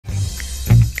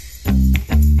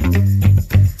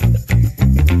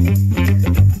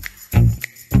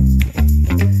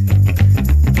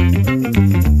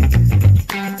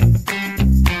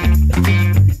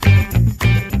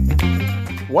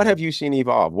what have you seen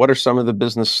evolve? What are some of the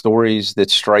business stories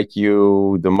that strike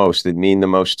you the most, that mean the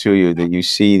most to you, that you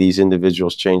see these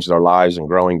individuals change their lives and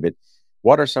growing? But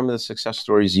what are some of the success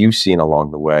stories you've seen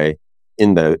along the way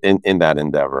in that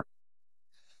endeavor?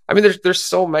 I mean, there's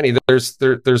so many. There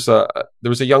was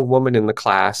a young woman in the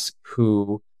class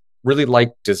who really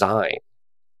liked design,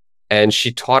 and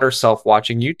she taught herself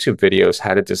watching YouTube videos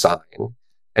how to design,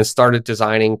 and started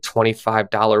designing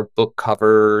 $25 book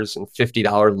covers and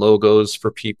 $50 logos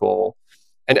for people.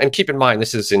 And keep in mind,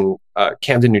 this is in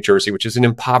Camden, New Jersey, which is an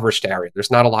impoverished area. There's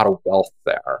not a lot of wealth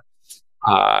there.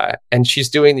 And she's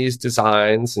doing these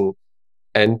designs,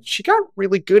 and she got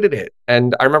really good at it.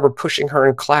 And I remember pushing her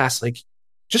in class, like,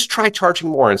 just try charging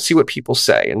more and see what people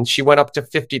say. And she went up to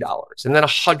 $50 and then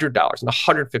 $100 and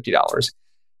 $150.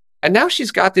 And now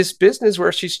she's got this business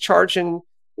where she's charging,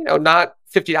 not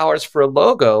 $50 for a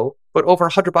logo, but over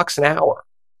 $100 an hour.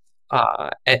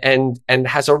 And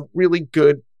has a really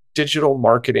good digital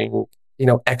marketing,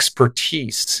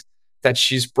 expertise that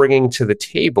she's bringing to the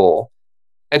table.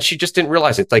 And she just didn't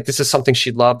realize it. Like, this is something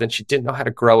she loved and she didn't know how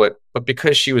to grow it. But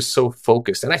because she was so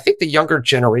focused, and I think the younger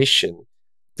generation,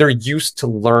 they're used to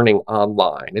learning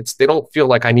online. They don't feel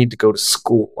like I need to go to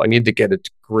school. I need to get a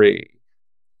degree.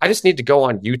 I just need to go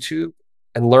on YouTube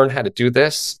and learn how to do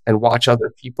this and watch other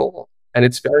people. And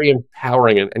it's very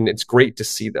empowering, and it's great to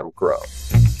see them grow.